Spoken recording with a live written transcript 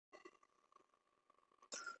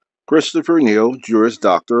Christopher Neal, Juris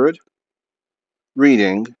Doctorate,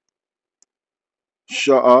 reading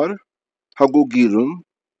Sha'ar Hagugilum,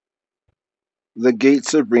 The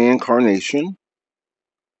Gates of Reincarnation,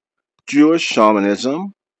 Jewish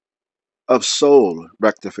Shamanism, of Soul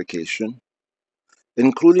Rectification,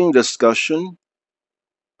 including discussion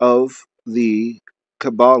of the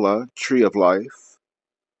Kabbalah Tree of Life,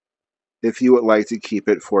 if you would like to keep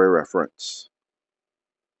it for a reference.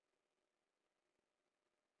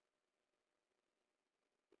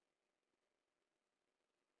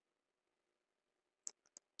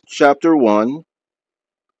 Chapter 1,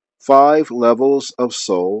 5 Levels of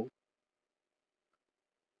Soul,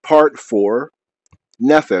 Part 4,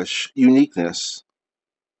 Nefesh, Uniqueness.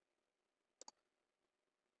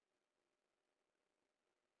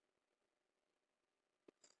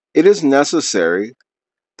 It is necessary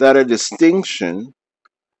that a distinction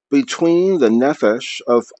between the Nefesh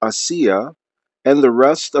of Asiya and the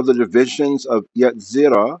rest of the divisions of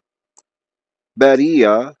Yetzirah,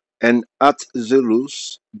 Beriah, and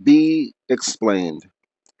Atzilus be explained.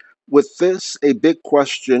 With this, a big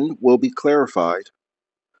question will be clarified.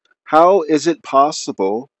 How is it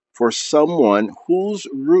possible for someone whose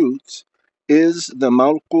root is the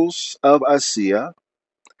Malkus of Asiya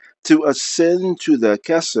to ascend to the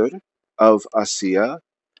Kesser of Asiya,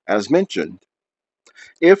 as mentioned?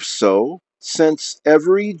 If so, since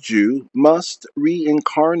every Jew must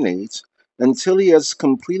reincarnate until he has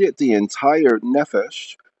completed the entire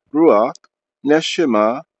Nefesh, Ruach,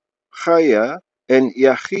 Neshama, Chaya, and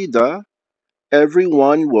Yachida,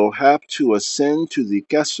 everyone will have to ascend to the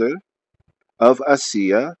Kesser of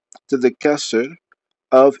Asiya, to the Kesser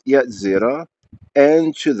of Yetzirah,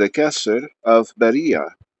 and to the Kesser of Beriah.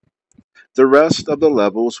 The rest of the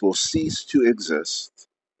levels will cease to exist.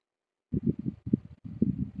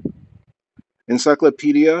 Note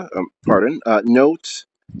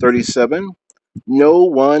 37. No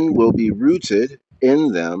one will be rooted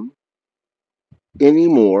in them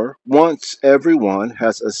anymore once everyone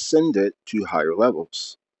has ascended to higher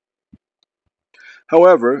levels.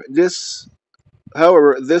 However, this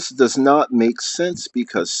does not make sense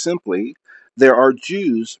because simply there are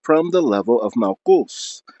Jews from the level of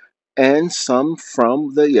Malkus and some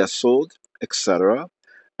from the Yesod, etc.,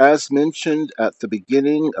 as mentioned at the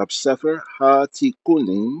beginning of Sefer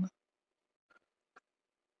HaTikunim,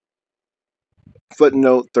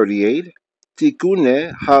 footnote 38,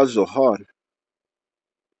 Tikune HaZohar.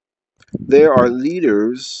 There are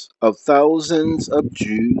leaders of thousands of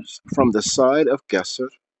Jews from the side of Gesser,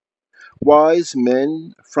 wise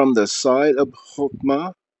men from the side of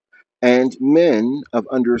Chokmah, and men of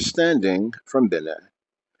understanding from Binah.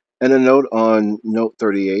 And a note on note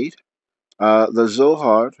 38, the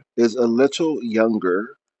Zohar is a little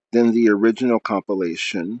younger than the original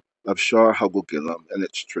compilation of Shar Hagugilam and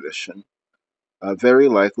its tradition, very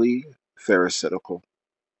likely Pharisaical.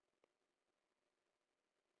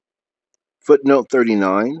 Footnote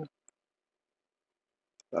 39,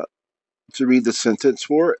 to read the sentence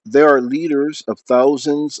for, there are leaders of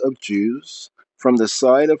thousands of Jews from the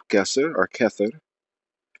side of Gesser or Kether,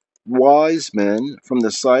 wise men from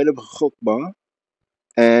the side of Chokmah,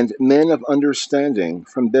 and men of understanding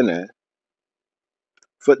from Binah.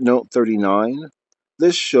 Footnote 39.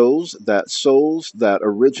 This shows that souls that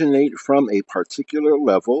originate from a particular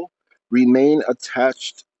level remain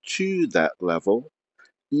attached to that level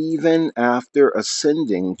even after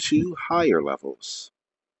ascending to higher levels.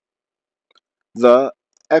 The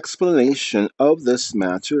explanation of this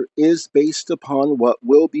matter is based upon what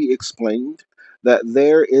will be explained, that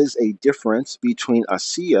there is a difference between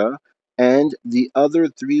Asiya and the other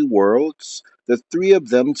three worlds, the three of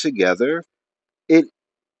them together. It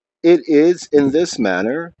is in this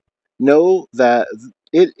manner. Know that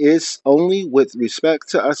it is only with respect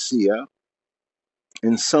to Asiya,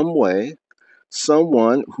 in some way,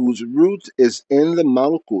 someone whose root is in the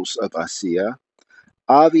Malkus of Asiya.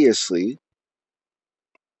 Obviously,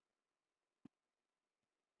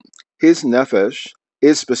 his nefesh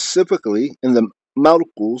is specifically in the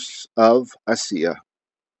Malkus of Asiya.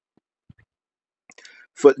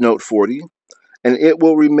 Footnote 40, and it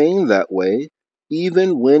will remain that way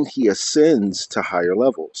even when he ascends to higher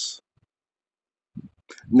levels.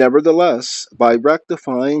 Nevertheless, by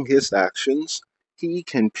rectifying his actions, he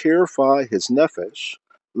can purify his nefesh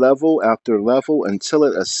level after level until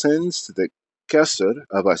it ascends to the Kesed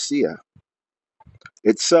of Asiya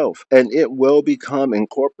itself, and it will become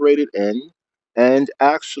incorporated in and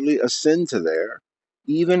actually ascend to there,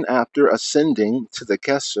 even after ascending to the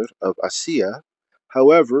Kesed of Asiya.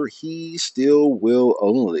 However, he still will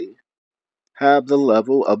only have the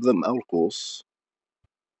level of the Malkus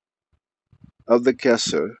of the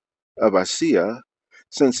Kesed of Asiya,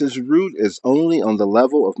 since his root is only on the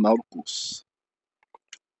level of Malkus.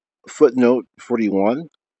 Footnote 41.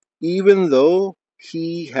 Even though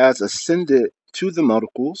he has ascended to the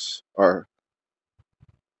Malkus, or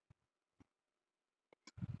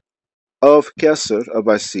of Kesser of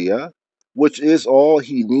Asiya, which is all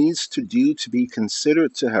he needs to do to be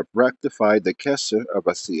considered to have rectified the Kesser of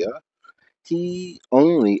Asiya, he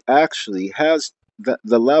only actually has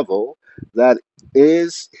the level that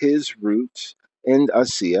is his root in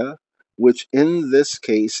Asiya, which in this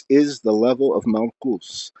case is the level of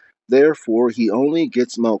Malkus. Therefore, he only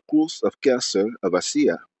gets Malkus of Kesser of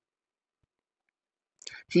Asiya.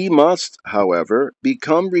 He must, however,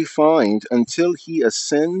 become refined until he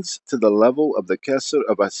ascends to the level of the Kesser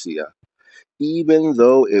of Asiya, even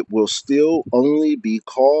though it will still only be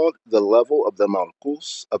called the level of the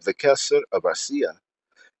Malkus of the Kesser of Asiya.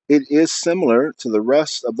 It is similar to the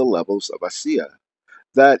rest of the levels of Asiya,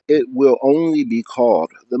 that it will only be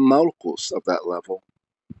called the Malkus of that level.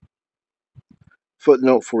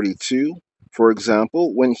 Footnote 42. For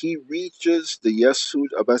example, when he reaches the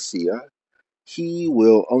Yesud of Asiya, he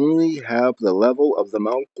will only have the level of the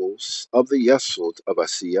Malkus of the Yesud of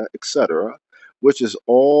Asiya, etc., which is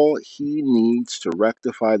all he needs to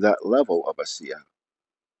rectify that level of Asiya.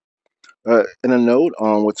 In a note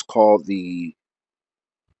on what's called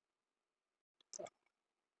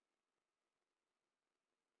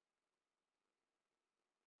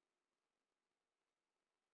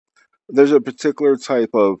there's a particular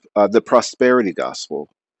type of the prosperity gospel.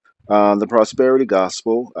 The prosperity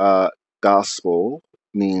gospel, gospel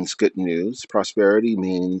means good news. Prosperity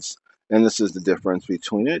means, and this is the difference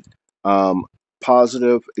between it, um,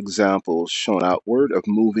 positive examples shown outward of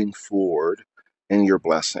moving forward in your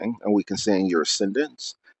blessing, and we can say in your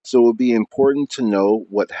ascendance. So it would be important to know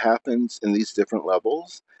what happens in these different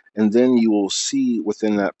levels, and then you will see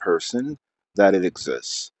within that person that it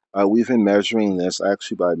exists. We've been measuring this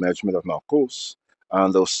actually by measurement of Malkus,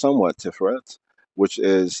 though somewhat different, which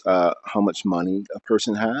is how much money a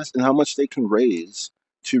person has and how much they can raise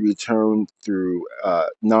to return through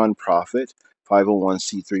nonprofit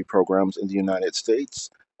 501c3 programs in the United States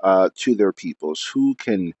to their peoples who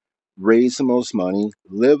can raise the most money,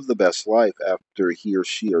 live the best life after he or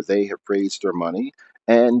she or they have raised their money,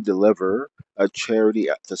 and deliver a charity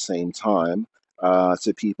at the same time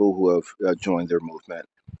to people who have joined their movement.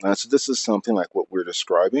 So this is something like what we're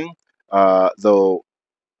describing, though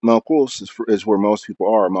Malkuth is where most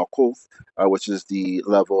people are. Malkuth, which is the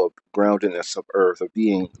level of groundedness of earth, of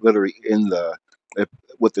being literally in the. If,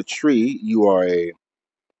 with the tree, you are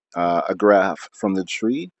a graph from the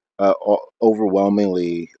tree,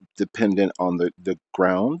 overwhelmingly dependent on the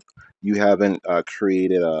ground. You haven't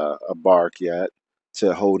created a bark yet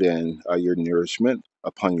to hold in your nourishment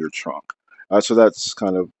upon your trunk. So that's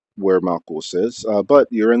kind of where Malkuth is. But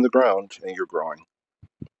you're in the ground and you're growing.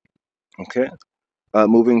 Okay.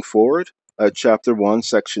 Moving forward, chapter 1,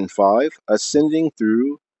 section 5, ascending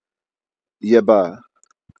through Yeba,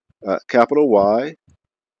 capital Y,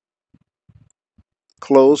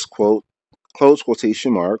 close quote, close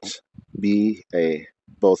quotation marks, B, A.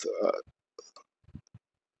 Both,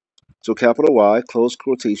 so capital Y, close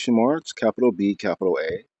quotation marks, capital B, capital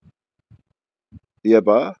A.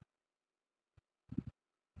 Yeba,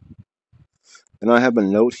 and I have a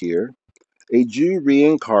note here. A Jew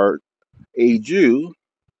a Jew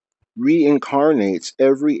reincarnates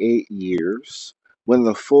every 8 years when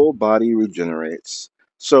the full body regenerates.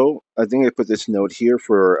 So I think I put this note here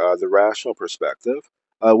for the rational perspective.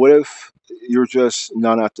 What if you're just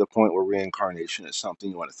not at the point where reincarnation is something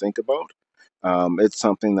you want to think about? It's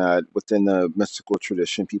something that within the mystical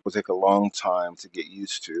tradition, people take a long time to get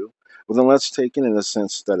used to. Well, then let's take it in the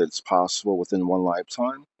sense that it's possible within one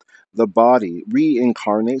lifetime. The body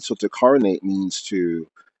reincarnates. So to carnate means to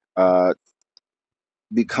uh,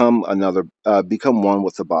 become one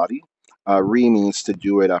with the body. Re means to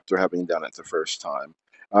do it after having done it the first time.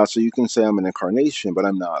 So you can say I'm an incarnation, but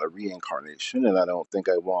I'm not a reincarnation, and I don't think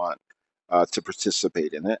I want to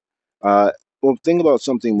participate in it. Uh, well, think about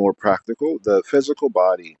something more practical. The physical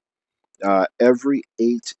body, every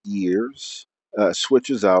 8 years,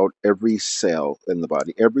 switches out every cell in the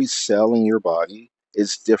body. Every cell in your body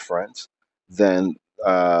is different than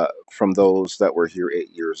from those that were here 8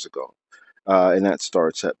 years ago, and that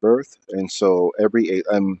starts at birth. And so every eight,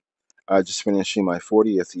 I'm just finishing my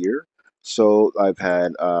 40th year, so I've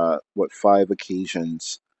had five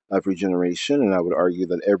occasions of regeneration, and I would argue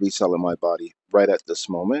that every cell in my body right at this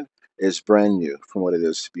moment is brand new from what it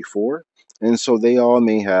is before, and so they all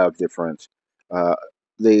may have different. Uh,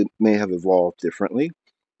 they may have evolved differently.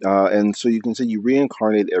 And so you can say you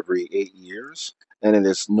reincarnate every 8 years, and it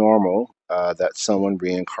is normal that someone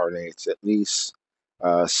reincarnates at least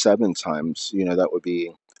 7 times. That would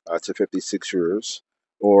be to 56 years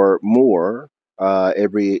or more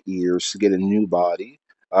every 8 years to get a new body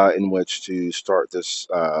in which to start this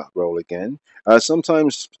role again.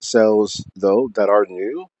 Sometimes cells, though, that are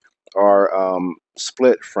new are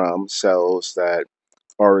split from cells that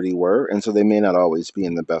already were, and so they may not always be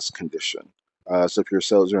in the best condition. So if your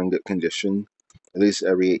cells are in good condition, at least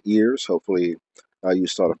every 8 years, hopefully you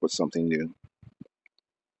start off with something new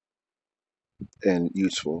and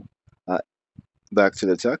useful. Uh, Back to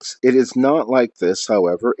the text. It is not like this,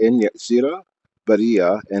 however, in Yetzirah,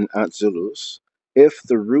 Bariah, and Atzilus. If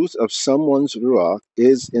the root of someone's Ruach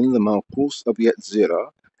is in the Malkus of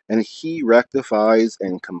Yetzirah, and he rectifies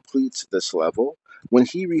and completes this level, when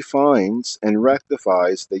he refines and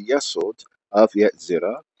rectifies the Yesod of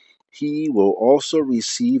Yetzirah, he will also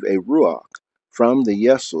receive a Ruach from the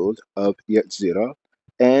Yesod of Yetzirah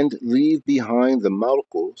and leave behind the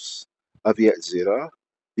Malkus of Yetzirah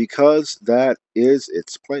because that is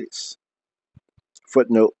its place.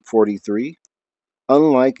 Footnote 43.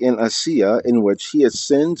 Unlike in Asiya, in which he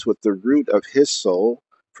ascends with the root of his soul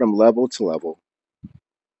from level to level.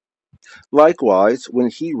 Likewise, when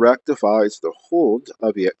he rectifies the hold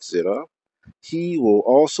of Yetzirah, he will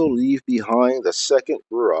also leave behind the second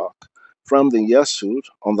Ruach from the Yesud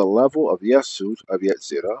on the level of Yesud of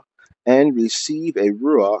Yetzirah and receive a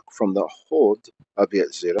Ruach from the hold of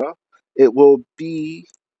Yetzirah. It will be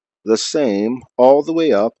the same all the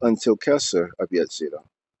way up until Kesser of Yetzirah.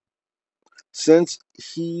 Since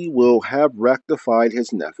he will have rectified his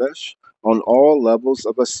nefesh on all levels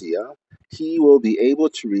of Asiya, he will be able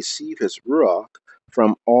to receive his Ruach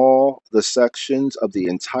from all the sections of the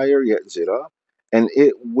entire Yetzirah, and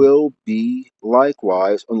it will be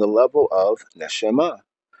likewise on the level of Neshama,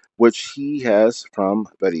 which he has from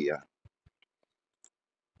Bariah.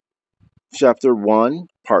 Chapter 1,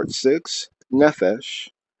 Part 6, Nefesh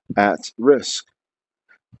at Risk.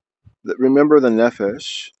 Remember, the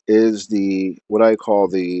nefesh is the what I call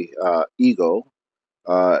the ego.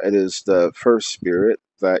 It is the first spirit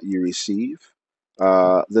that you receive.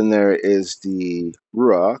 Then there is the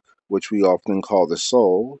ruach, which we often call the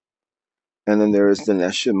soul, and then there is the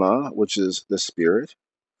neshama, which is the spirit.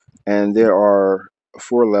 And there are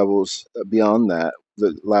 4 levels beyond that.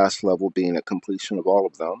 The last level being a completion of all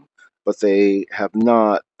of them, but they have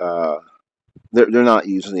not. They're not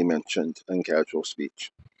usually mentioned in casual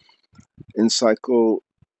speech. In psycho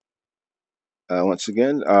Once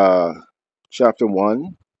again, chapter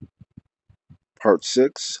 1, part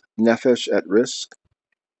 6, Nefesh at Risk.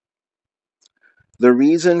 The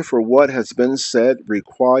reason for what has been said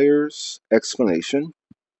requires explanation.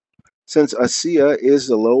 Since Asiya is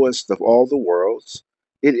the lowest of all the worlds,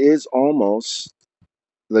 it is almost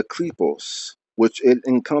the Klipos, which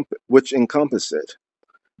encompass it.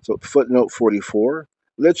 So footnote 44,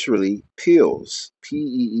 literally peels,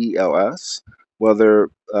 peels, whether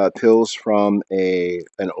peels from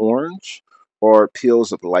an orange or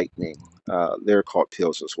peels of lightning. They're called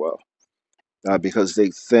peels as well because they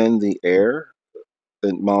thin the air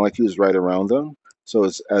and molecules right around them. So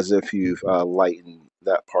it's as if you've lightened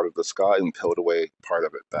that part of the sky and peeled away part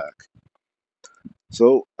of it back.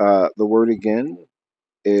 So the word again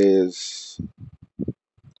is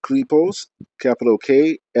klipos, capital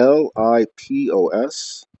Klipos,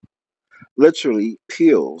 literally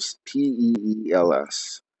peels,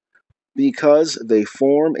 peels, because they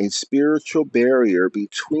form a spiritual barrier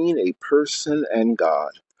between a person and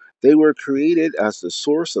God. They were created as the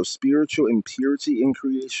source of spiritual impurity in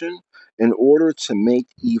creation in order to make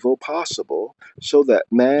evil possible, so that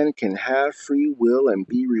man can have free will and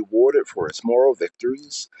be rewarded for his moral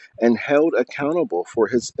victories and held accountable for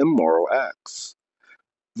his immoral acts.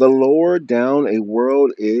 The lower down a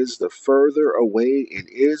world is, the further away it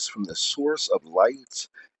is from the source of light,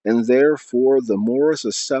 and therefore the more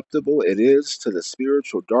susceptible it is to the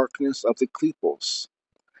spiritual darkness of the Klipos.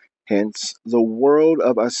 Hence, the world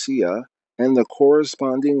of Asiya and the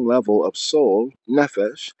corresponding level of soul,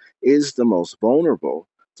 Nefesh, is the most vulnerable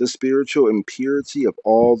to spiritual impurity of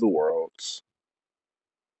all the worlds.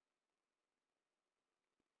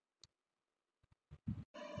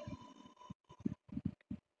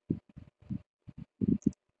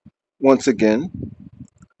 Once again,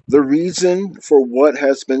 the reason for what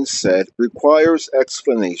has been said requires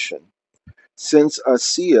explanation. Since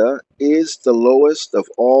Asiya is the lowest of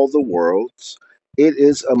all the worlds, it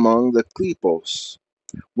is among the Klipos,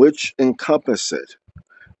 which encompass it.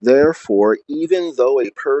 Therefore, even though a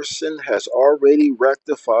person has already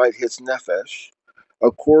rectified his nefesh,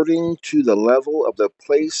 according to the level of the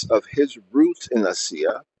place of his root in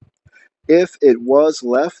Asiya, if it was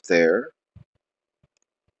left there,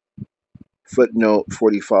 footnote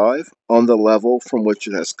 45, on the level from which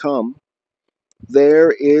it has come,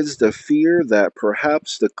 there is the fear that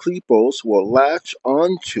perhaps the Klipos will latch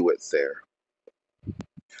onto it there.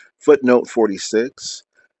 Footnote 46,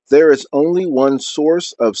 there is only one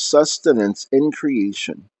source of sustenance in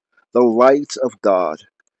creation, the light of God,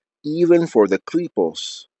 even for the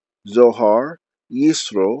Klipos. Zohar,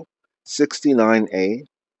 Yisro, 69a.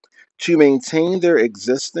 To maintain their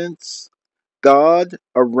existence, God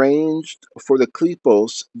arranged for the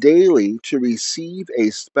Klipos daily to receive a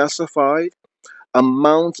specified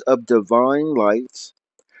amount of divine light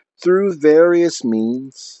through various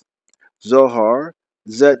means. Zohar,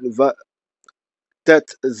 Tetzava,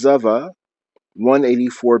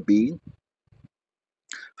 184b.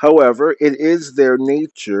 However, it is their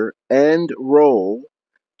nature and role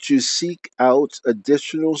to seek out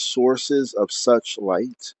additional sources of such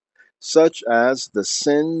light, such as the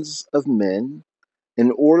sins of men,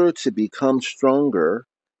 in order to become stronger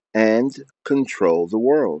and control the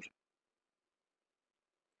world.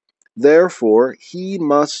 Therefore, he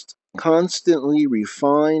must constantly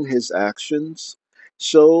refine his actions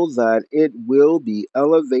so that it will be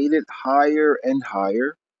elevated higher and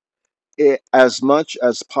higher, as much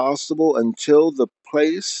as possible until the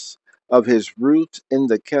place of his root in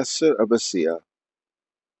the Kesser of Asiya.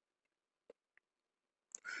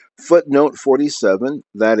 Footnote 47,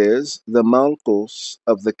 that is, the Malchus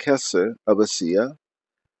of the Kesser of Asiya.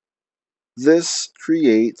 This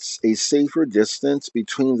creates a safer distance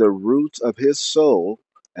between the root of his soul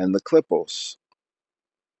and the Klipos.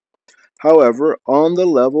 However, on the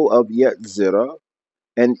level of Yetzirah,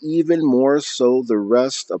 and even more so the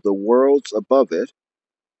rest of the worlds above it,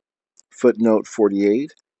 footnote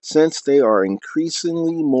 48, since they are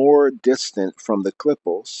increasingly more distant from the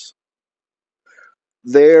Klipos,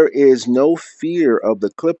 there is no fear of the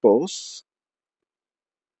Klipos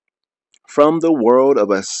from the world of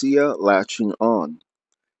Asiya latching on.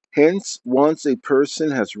 Hence, once a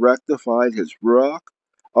person has rectified his ruach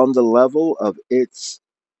on the level of its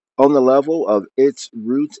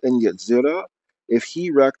root in Yetzirah, if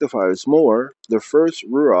he rectifies more, the first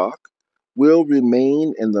ruach will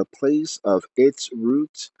remain in the place of its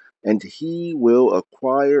root, and he will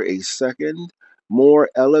acquire a second, more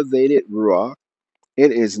elevated ruach.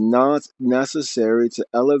 It is not necessary to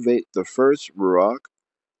elevate the first ruach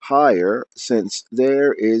higher, since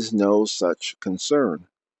there is no such concern.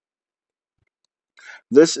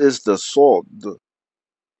 This is the Sod,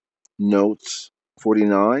 notes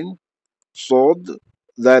 49. Sod,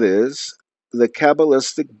 that is, the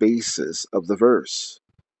Kabbalistic basis of the verse.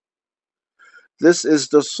 This is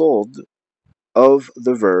the Sod of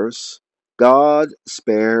the verse, God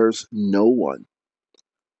spares no one.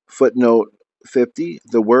 Footnote 50,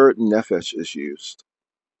 the word nefesh is used.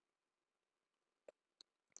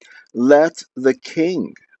 Let the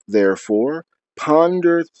king, therefore,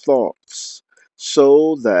 ponder thoughts,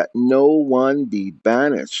 so that no one be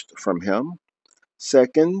banished from him.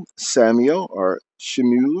 2 Samuel, or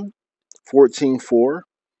Shemuel, 14:4.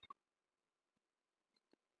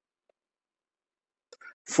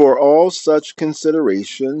 For all such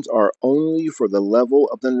considerations are only for the level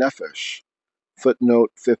of the nefesh.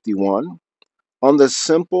 Footnote 51. On the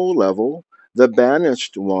simple level, the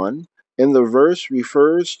banished one in the verse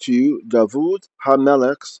refers to Davud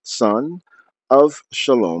HaMelech's son of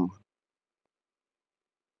Shalom,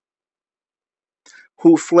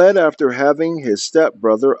 who fled after having his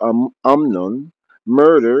stepbrother Amnon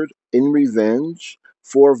murdered in revenge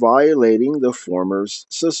for violating the former's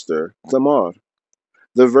sister, Tamar.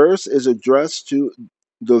 The verse is addressed to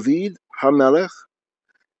David HaMelech,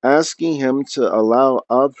 asking him to allow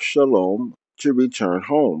Avshalom to return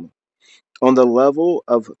home. On the level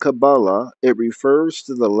of Kabbalah, it refers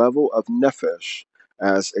to the level of Nefesh,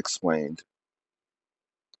 as explained.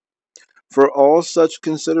 For all such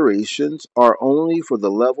considerations are only for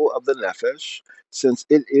the level of the Nefesh, since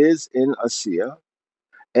it is in Asiya,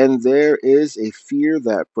 and there is a fear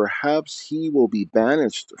that perhaps he will be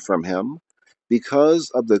banished from him because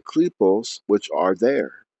of the klipos which are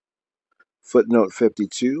there. Footnote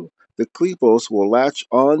 52, the klipos will latch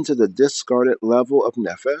on to the discarded level of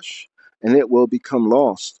Nefesh, and it will become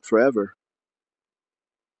lost forever.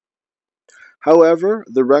 However,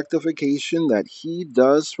 the rectification that he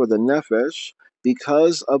does for the Nefesh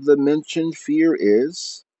because of the mentioned fear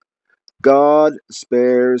is, God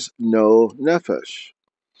spares no Nefesh.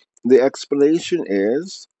 The explanation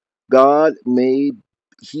is, God may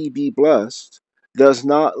he be blessed, does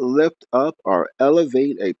not lift up or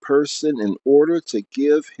elevate a person in order to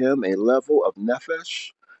give him a level of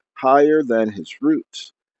nefesh higher than his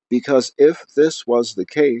roots, because if this was the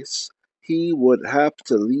case, he would have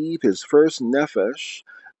to leave his first nefesh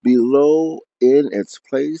below in its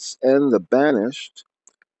place, and the banished,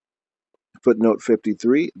 footnote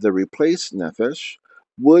 53, the replaced nefesh,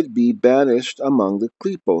 would be banished among the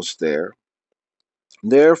klipos there.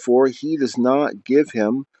 Therefore, he does not give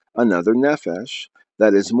him another nefesh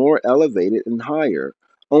that is more elevated and higher,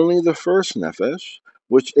 only the first nefesh,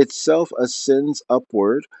 which itself ascends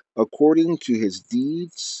upward according to his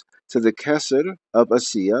deeds to the kesser of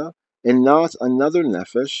Asiya, and not another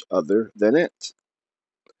nefesh other than it.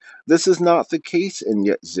 This is not the case in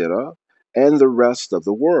Yetzirah and the rest of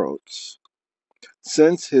the worlds,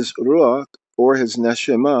 since his ruach or his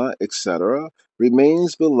neshama, etc.,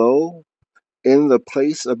 remains below in the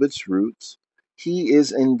place of its roots. He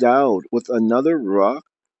is endowed with another ruach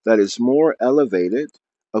that is more elevated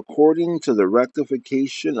according to the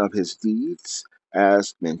rectification of his deeds,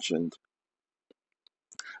 as mentioned.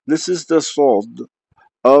 This is the sod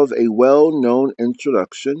of a well known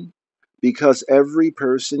introduction, because every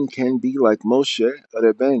person can be like Moshe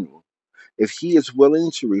Rabbeinu. If he is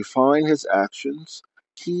willing to refine his actions,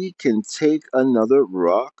 he can take another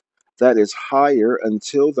ruach that is higher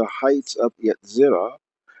until the heights of Yetzirah,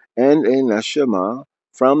 and a neshama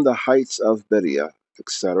from the heights of Beria,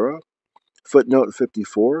 etc. Footnote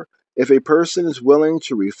 54. If a person is willing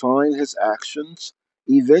to refine his actions,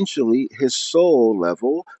 eventually his soul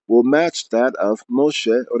level will match that of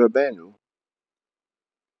Moshe Rabbeinu.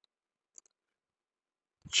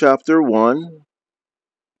 Chapter 1,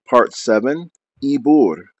 Part 7,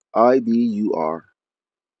 Ibur, I-B-U-R.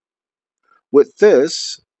 With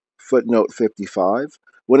this, footnote 55,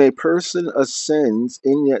 when a person ascends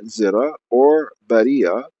in Yetzirah or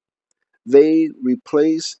Beria, they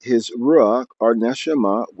replace his ruach or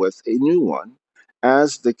neshama with a new one,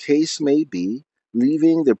 as the case may be,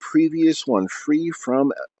 leaving the previous one free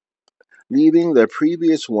for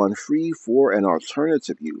an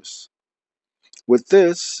alternative use. With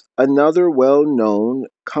this, another well-known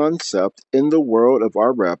concept in the world of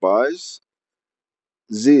our rabbis,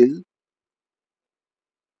 Zil,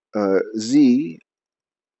 Z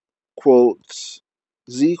quotes,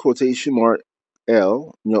 Z quotation mark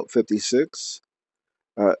L, note 56,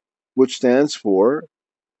 uh, which stands for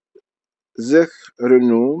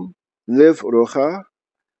Zichrunum Liv Rocha,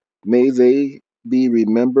 may they be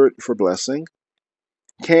remembered for blessing,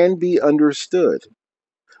 can be understood.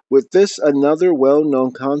 With this, another well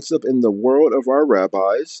known concept in the world of our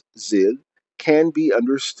rabbis, Zil, can be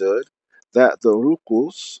understood, that the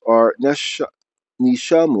rukus or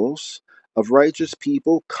nishamus of righteous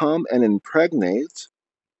people come and impregnate,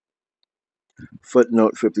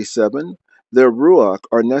 footnote 57, their ruach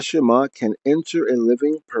or neshama can enter a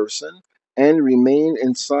living person and remain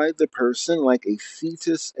inside the person like a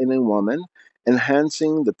fetus in a woman,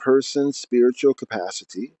 enhancing the person's spiritual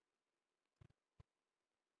capacity,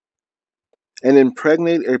 and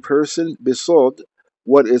impregnate a person besod,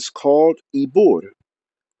 what is called ibur,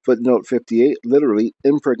 footnote 58, literally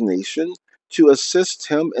impregnation, to assist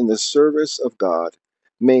him in the service of God.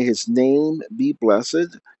 May his name be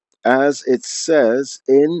blessed, as it says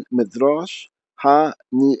in Midrash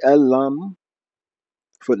Ha-Ni'elam,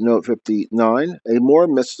 footnote 59, a more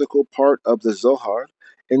mystical part of the Zohar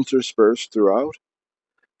interspersed throughout,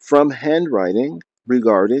 from handwriting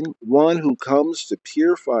regarding one who comes to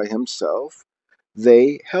purify himself,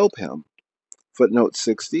 they help him. Footnote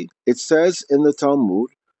 60, it says in the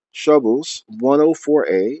Talmud, Shabbos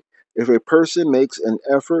 104a, if a person makes an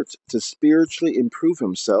effort to spiritually improve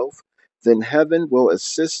himself, then heaven will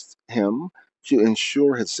assist him to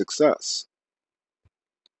ensure his success.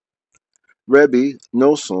 Rebbe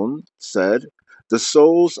Noson said, the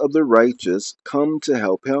souls of the righteous come to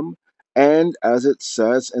help him, and as it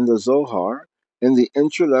says in the Zohar, in the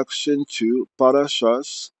introduction to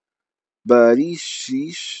Parashas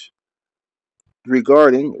Barishish,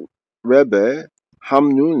 regarding Rebbe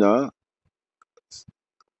Hamnuna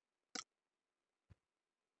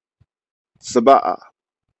Saba'a,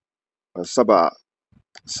 Saba'a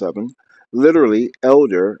 7, literally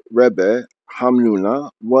elder Rebbe Hamnuna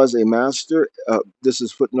was a master. This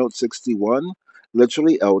is footnote 61,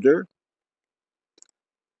 literally elder.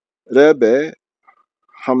 Rebbe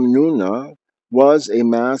Hamnuna was a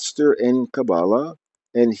master in Kabbalah,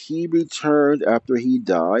 and he returned after he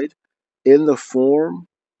died in this form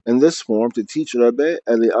to teach Rebbe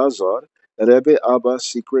Eleazar, Rebbe Abba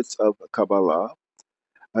secrets of Kabbalah.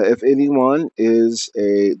 If anyone is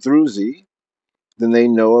a Druzi, then they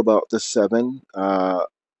know about the seven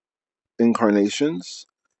incarnations,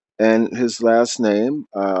 and his last name,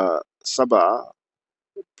 Sabah,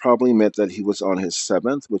 probably meant that he was on his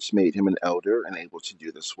seventh, which made him an elder and able to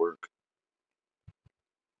do this work.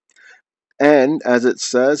 And as it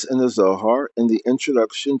says in the Zohar, in the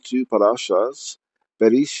introduction to Parashas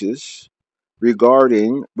Bereshis,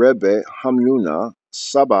 regarding Rebbe Hamnuna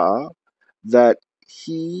Sabah, that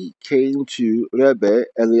he came to Rebbe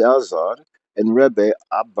Eleazar and Rebbe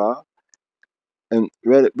Abba and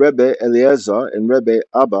Rebbe Eleazar and Rebbe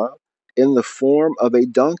Abba in the form of a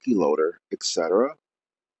donkey loader, etc.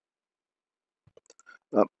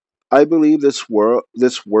 Uh, I believe this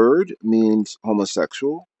word means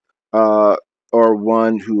homosexual, uh, or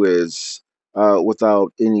one who is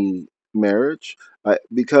without any marriage,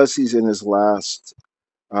 because he's in his last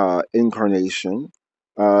incarnation,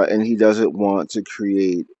 and he doesn't want to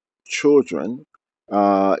create children.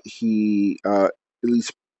 He at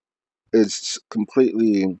least is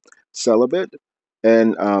completely celibate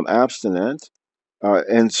and abstinent,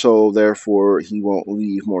 and so, therefore, he won't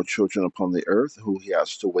leave more children upon the earth who he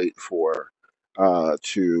has to wait for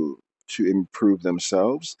to improve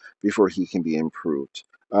themselves before he can be improved.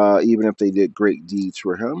 Even if they did great deeds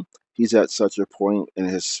for him, he's at such a point in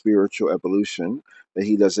his spiritual evolution that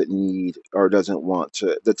he doesn't need or doesn't want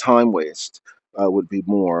to. The time waste would be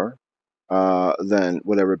more than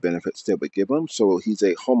whatever benefits they would give him. So he's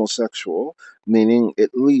a homosexual, meaning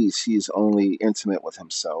at least he's only intimate with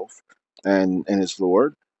himself and his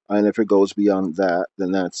Lord. And if it goes beyond that,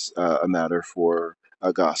 then that's a matter for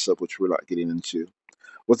a gossip, which we're not getting into.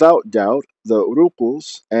 Without doubt, the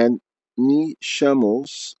rukuls and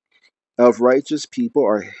nishamos of righteous people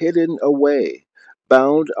are hidden away,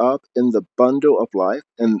 bound up in the bundle of life.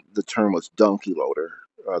 And the term was donkey loader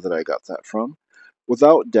that I got that from.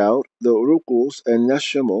 Without doubt, the rukuls and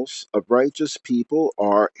neshamos of righteous people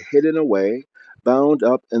are hidden away, bound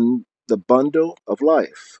up in the bundle of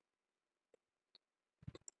life.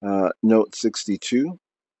 Note 62.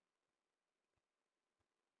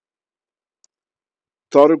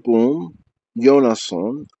 Targum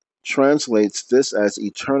Yonason translates this as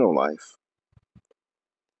eternal life.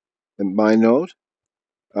 And my note,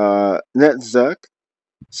 Netzek,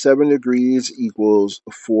 7 degrees equals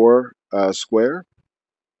 4 square.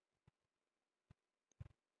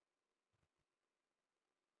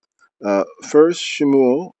 First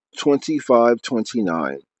Shemuel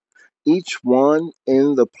 25:29. Each one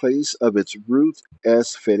in the place of its root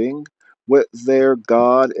as fitting, with their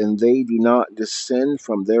God, and they do not descend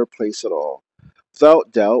from their place at all.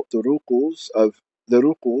 Without doubt, the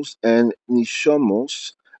rukuls and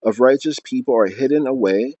nishamos of righteous people are hidden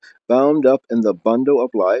away, bound up in the bundle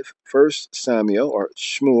of life. First Samuel or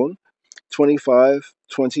Shmuel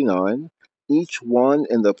 25:29. Each one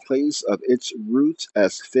in the place of its roots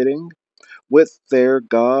as fitting, with their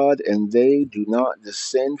God, and they do not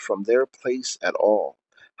descend from their place at all.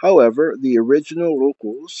 However, the original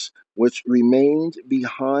rukuls, which remained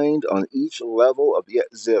behind on each level of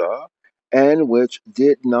Yetzirah, and which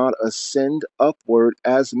did not ascend upward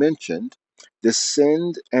as mentioned,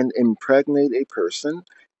 descend and impregnate a person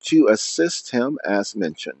to assist him as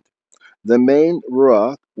mentioned. The main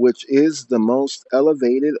Ruach, which is the most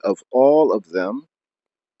elevated of all of them,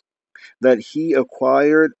 that he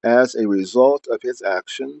acquired as a result of his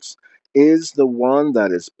actions, is the one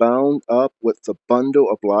that is bound up with the bundle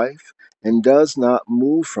of life and does not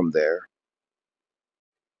move from there.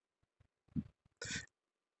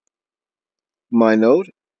 My note,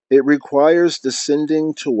 it requires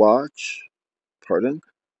descending to watch. Pardon.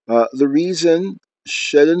 The reason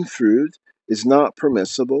shedding fruit is not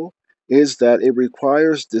permissible is that it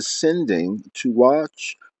requires descending to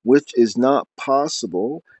watch, which is not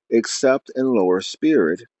possible except in lower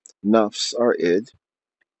spirit, nafs or id,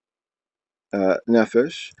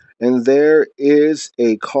 nefesh, and there is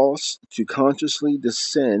a cost to consciously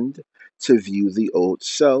descend to view the old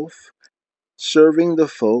self, serving the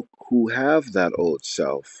folk who have that old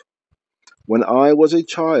self. When I was a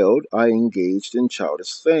child, I engaged in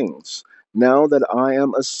childish things. Now that I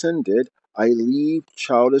am ascended, I leave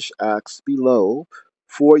childish acts below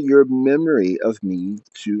for your memory of me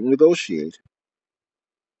to negotiate.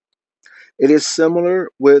 It is similar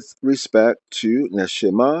with respect to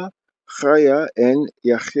Neshama, Chaya, and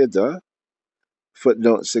Yachida.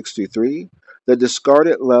 Footnote 63. The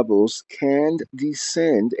discarded levels can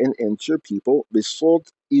descend and enter people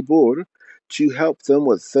Bisot Ibur to help them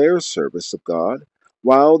with their service of God,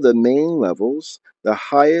 while the main levels, the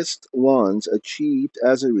highest ones achieved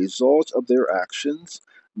as a result of their actions,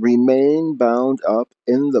 remain bound up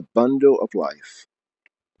in the bundle of life.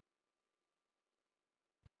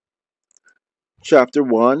 Chapter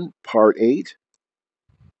 1, Part 8.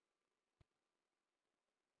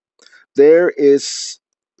 There is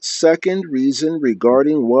second reason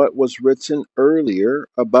regarding what was written earlier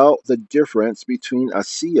about the difference between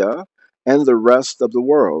Asiya and the rest of the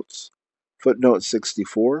worlds. Footnote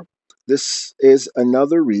 64. This is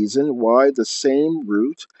another reason why the same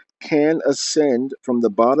root can ascend from the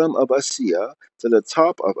bottom of Asiya to the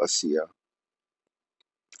top of Asiya.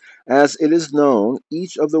 As it is known,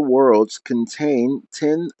 each of the worlds contain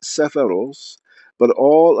 10 sephiros, but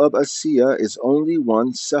all of Asiya is only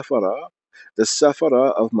one sephira, the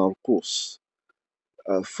sephira of Malkus.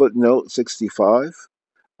 Footnote 65.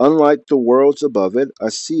 Unlike the worlds above it,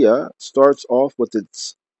 Asiya starts off with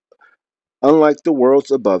its Unlike the worlds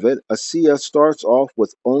above it, Asiya starts off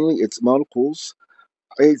with only its Malkus.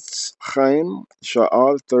 Eitz Chaim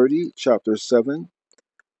Sha'ar 30, chapter 7.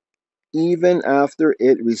 Even after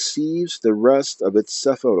it receives the rest of its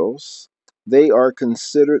sephiros, they are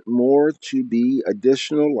considered more to be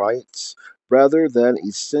additional lights rather than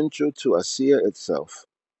essential to Asiya itself.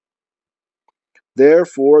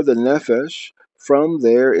 Therefore, the Nefesh from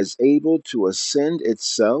there is able to ascend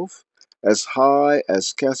itself as high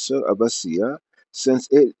as Kesser of Asiya, since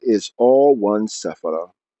it is all one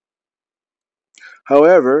Sephirah.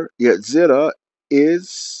 However, Yetzirah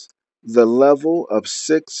is the level of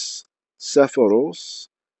 6 Sephiros: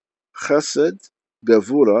 Chesed,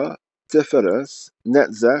 Gevura, Tiferes,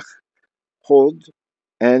 Netzach, Hod,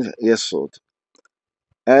 and Yesod.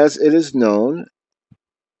 As it is known,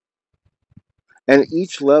 and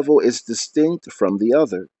each level is distinct from the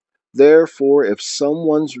other. Therefore, if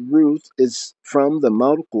someone's root is from the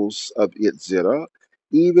Malkus of Yetzirah,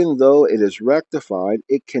 even though it is rectified,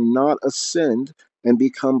 it cannot ascend and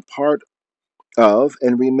become part of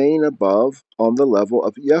and remain above on the level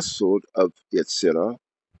of Yesod of Yetzirah.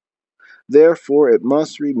 Therefore, it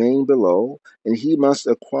must remain below, and he must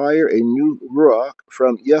acquire a new Ruach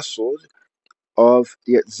from Yesod of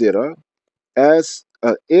Yetzirah, as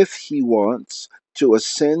if he wants to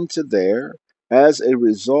ascend to there as a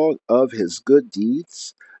result of his good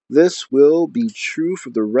deeds. This will be true for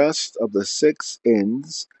the rest of the 6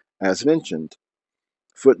 ends, as mentioned.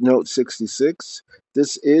 Footnote 66.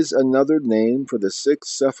 This is another name for the 6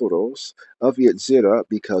 Sephiros of Yetzirah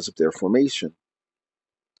because of their formation.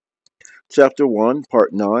 Chapter 1,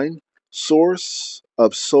 Part 9, Source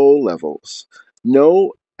of Soul Levels.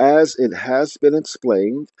 Know, as it has been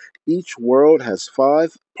explained, each world has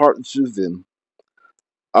 5 Partzuvim: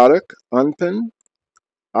 Arak, Anpin,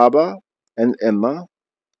 Abba, and Emma,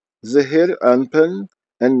 Zehir, Anpin,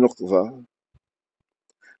 and Nukva.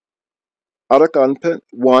 Arak Anpin,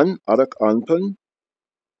 1, Arak Anpin,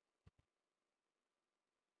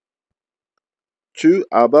 2,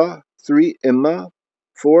 Abba, 3, Emma,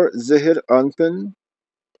 4, Zehir, Anpin,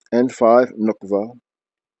 and 5, Nukva.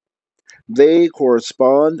 They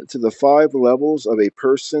correspond to the 5 levels of a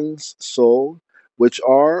person's soul, which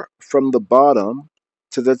are from the bottom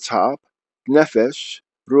to the top: Nefesh,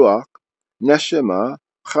 Ruach, Neshama,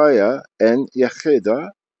 Chaya, and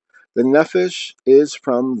Yechida. The Nefesh is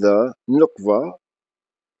from the Nukva.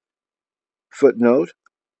 Footnote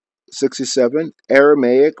 67,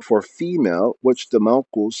 Aramaic for female, which the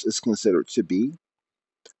Malkus is considered to be,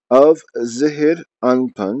 of Zihir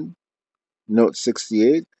Anpan. Note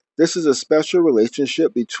 68. This is a special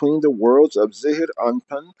relationship between the worlds of Zihir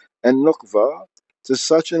Anpan and Nukva, to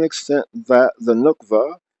such an extent that the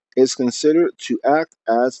Nukva is considered to act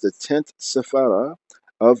as the 10th Sephara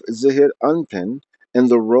of Zihir Anpan in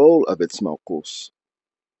the role of its Malkus.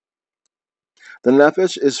 The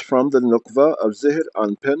Nefesh is from the Nukva of Zihir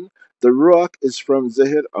Anpan, the Ruach is from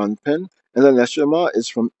Zihir Anpan, and the Neshama is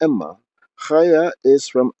from Emma. Chaya is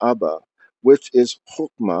from Abba, which is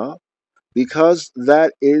Chukma, because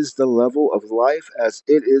that is the level of life as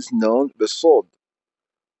it is known besod.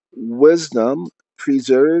 Wisdom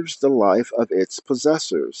preserves the life of its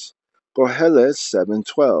possessors. Koheles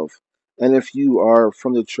 7:12. And if you are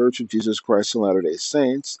from the Church of Jesus Christ of Latter-day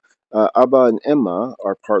Saints, Abba and Emma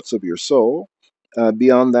are parts of your soul.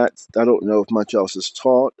 Beyond that, I don't know if much else is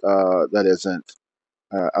taught that isn't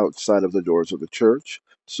outside of the doors of the church.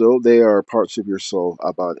 So they are parts of your soul,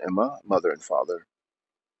 Abba and Emma, mother and father.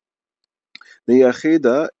 The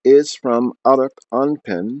Yechida is from Arak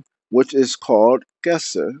Anpin, which is called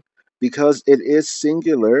Keser, because it is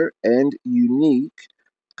singular and unique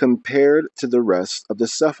compared to the rest of the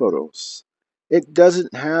Sephiros. It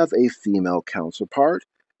doesn't have a female counterpart,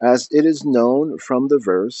 as it is known from the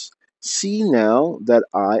verse, "See now that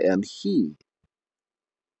I am he."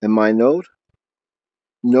 In my note,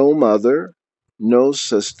 no mother, no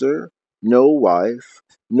sister, no wife,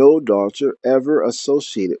 no daughter ever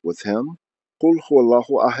associated with him. Qul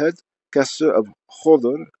huwallahu ahad, Kesser of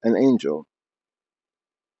Khodr, an angel.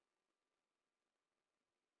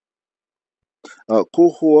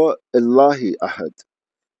 قل هو الله أحد.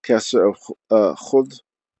 Kesser of Chud,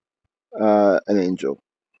 an angel.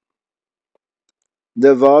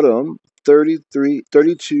 Devarim 33,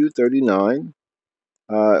 32, 39.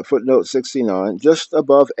 Footnote 69. Just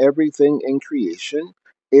above everything in creation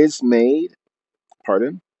is made,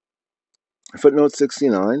 pardon, footnote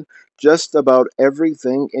 69. Just about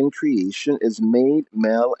everything in creation is made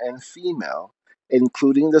male and female,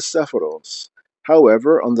 including the Sephiros.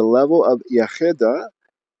 However, on the level of Yechida,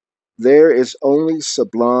 there is only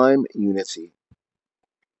sublime unity,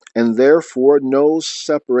 and therefore no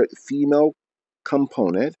separate female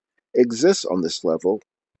component exists on this level.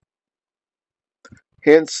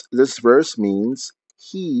 Hence, this verse means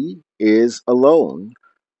he is alone,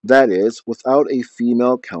 that is, without a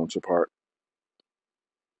female counterpart.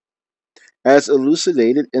 As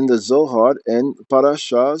elucidated in the Zohar and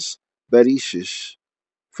Parashas Berishish,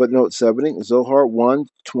 footnote 70, Zohar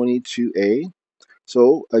 122a.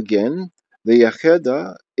 So, again, the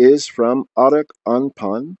Yecheda is from Arak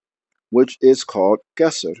Anpan, which is called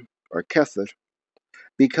Keser, or Kether,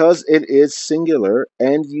 because it is singular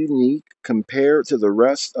and unique compared to the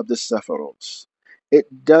rest of the Sephiros.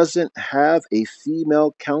 It doesn't have a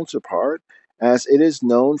female counterpart, as it is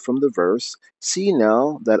known from the verse, "See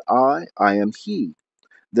now that I am he."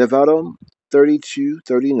 Devarim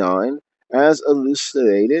 32:39, as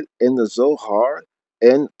elucidated in the Zohar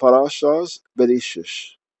and Parashas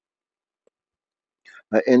Berishish.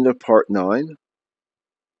 End of part 9.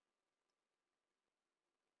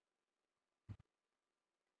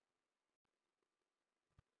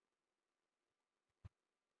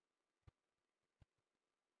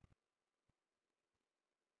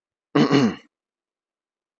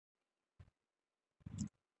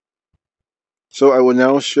 So I will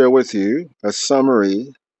now share with you a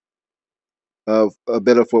summary of a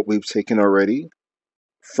bit of what we've taken already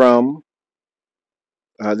from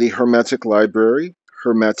the Hermetic Library,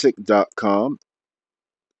 hermetic.com,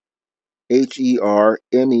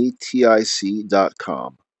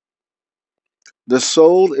 hermetic.com. The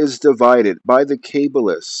soul is divided by the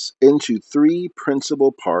Kabbalists into three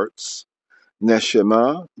principal parts: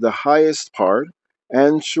 Neshama, the highest part,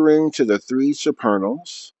 answering to the three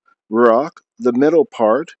supernals; Ruach, the middle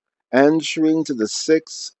part, answering to the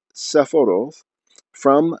six Sephiroth,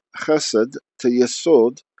 from Chesed to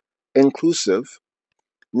Yesod, inclusive;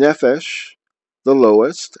 Nefesh, the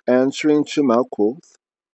lowest, answering to Malkuth;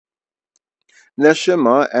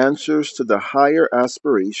 Neshama answers to the higher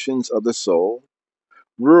aspirations of the soul;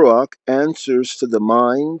 Ruach answers to the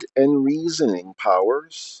mind and reasoning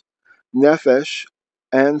powers; Nefesh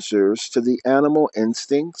answers to the animal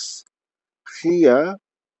instincts; Chia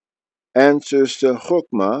answers to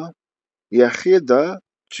Chokmah; Yechida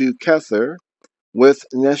to Kether, with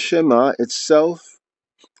Neshama itself,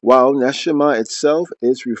 while Neshama itself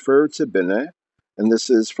is referred to Binah, and this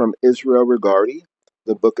is from Israel Regardie.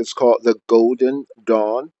 The book is called The Golden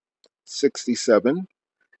Dawn, 67,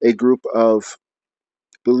 a group of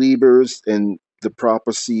believers in the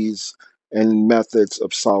prophecies and methods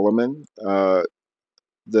of Solomon,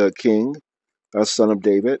 the king, son of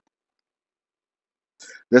David.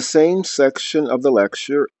 The same section of the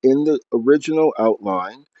lecture in the original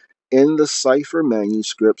outline in the cipher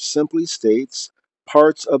manuscript simply states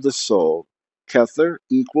parts of the soul. Kether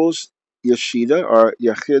equals Yeshida or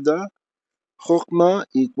Yechida. Chokmah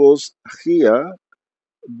equals Chia.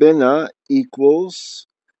 Binah equals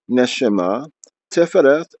Neshama.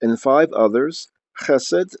 Tiferet and five others,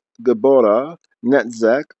 Chesed, Geborah,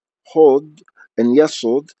 Netzach, Hod, and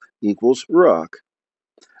Yesod equals Ruach.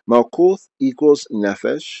 Malkuth equals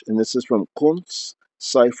Nefesh, and this is from Kuntz,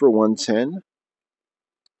 Cipher 110.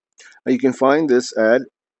 You can find this at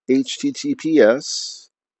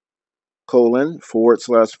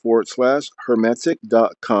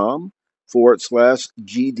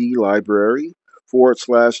https://hermetic.com/GD library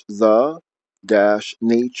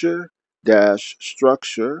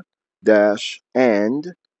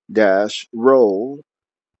 /the-nature-structure-of-the-soul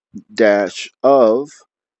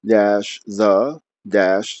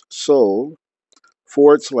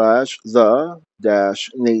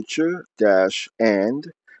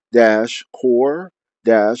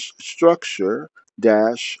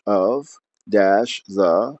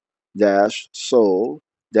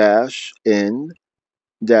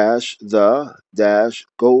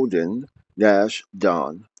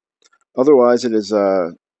Otherwise, it is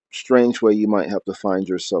a strange way you might have to find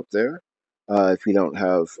yourself there if you don't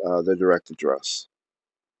have the direct address.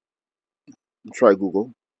 Try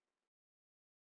Google.